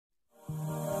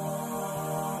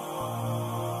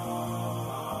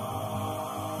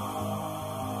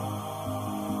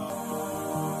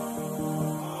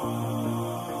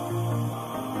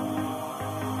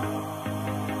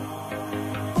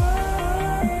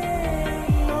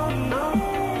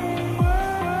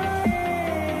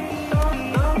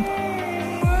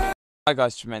Hi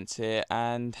guys, Trimense here,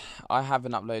 and I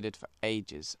haven't uploaded for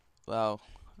ages. Well,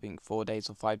 I think 4 days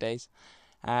or 5 days.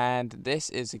 And this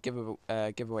is a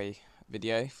giveaway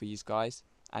video for you guys,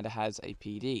 and it has a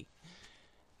PD.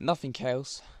 Nothing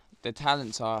else. The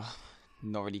talents are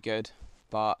not really good,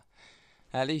 but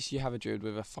at least you have a druid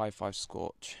with a 5/5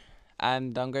 scorch.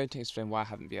 And I'm going to explain why I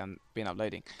haven't been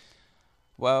uploading.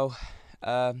 Well,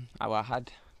 I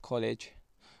had college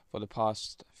for the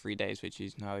past 3 days, which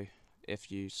you know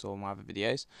if you saw my other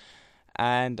videos.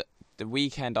 And the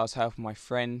weekend I was helping my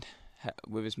friend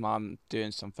with his mum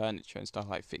doing some furniture and stuff,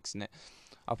 like fixing it.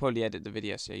 I'll probably edit the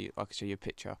video so I can show you a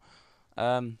picture.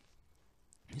 So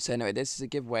anyway, this is a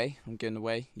giveaway I'm giving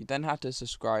away. You don't have to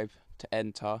subscribe to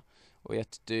enter. All you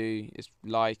have to do is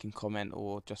like and comment,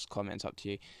 or just comment, it's up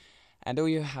to you. And all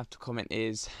you have to comment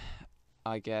is,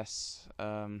 I guess,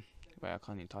 wait, I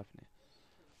can't even type in it.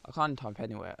 I can't type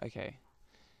anywhere. Okay,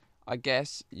 I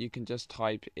guess you can just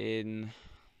type in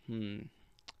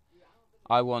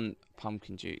I want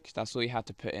PumpkinDuke. That's all you have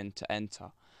to put in to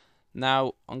enter.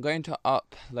 Now I'm going to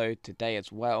upload today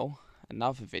as well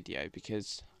another video,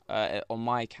 because on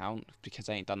my account, because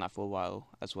I ain't done that for a while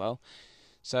as well.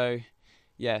 So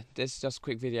yeah, this is just a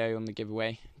quick video on the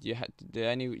giveaway.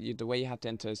 The way you have to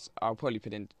enter is, I'll probably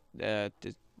put in the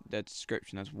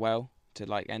description as well to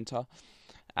enter.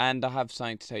 And I have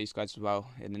something to tell you guys as well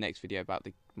in the next video about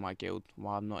my guild,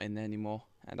 why I'm not in there anymore,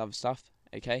 and other stuff.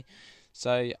 Okay,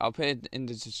 so I'll put it in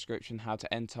the description how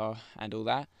to enter and all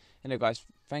that. Anyway guys,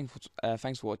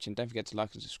 thanks for watching. Don't forget to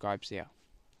like and subscribe. See ya.